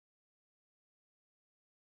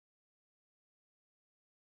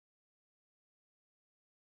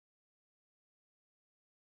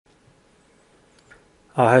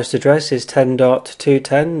Our host address is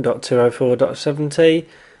 10.210.204.70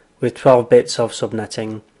 with 12 bits of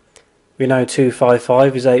subnetting. We know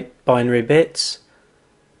 255 is 8 binary bits,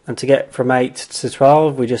 and to get from 8 to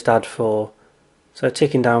 12 we just add 4. So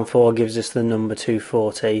ticking down 4 gives us the number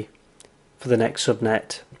 240 for the next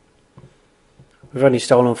subnet. We've only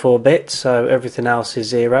stolen 4 bits, so everything else is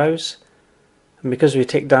zeros. And because we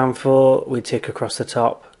tick down 4, we tick across the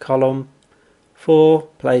top column 4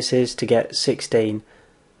 places to get 16.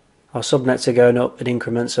 Our subnets are going up in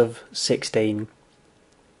increments of 16.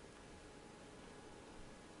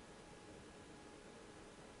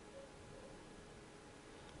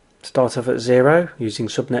 Start off at 0 using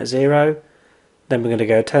subnet 0, then we're going to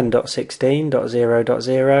go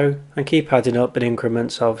 10.16.0.0 and keep adding up in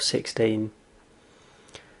increments of 16.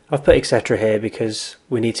 I've put etc here because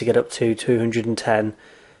we need to get up to 210,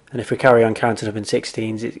 and if we carry on counting up in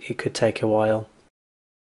 16s it could take a while.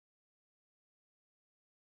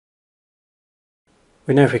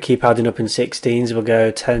 We know if we keep adding up in 16s we'll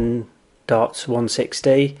go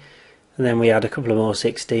 10.160 and then we add a couple of more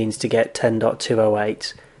 16s to get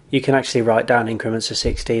 10.208. You can actually write down increments of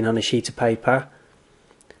 16 on a sheet of paper.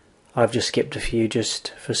 I've just skipped a few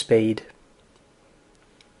just for speed.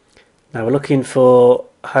 Now we're looking for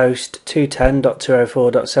host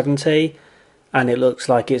 210.204.70 and it looks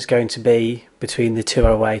like it's going to be between the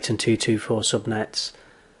 208 and 224 subnets.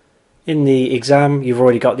 In the exam you've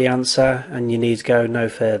already got the answer and you need to go no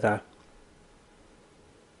further.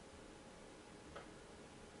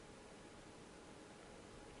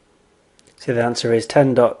 So the answer is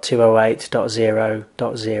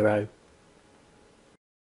 10.208.0.0.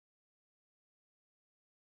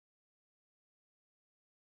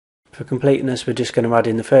 For completeness we're just going to add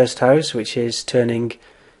in the first host, which is turning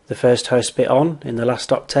the first host bit on in the last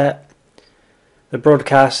octet. The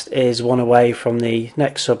broadcast is 1 away from the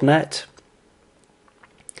next subnet,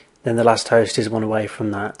 then the last host is 1 away from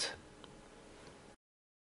that.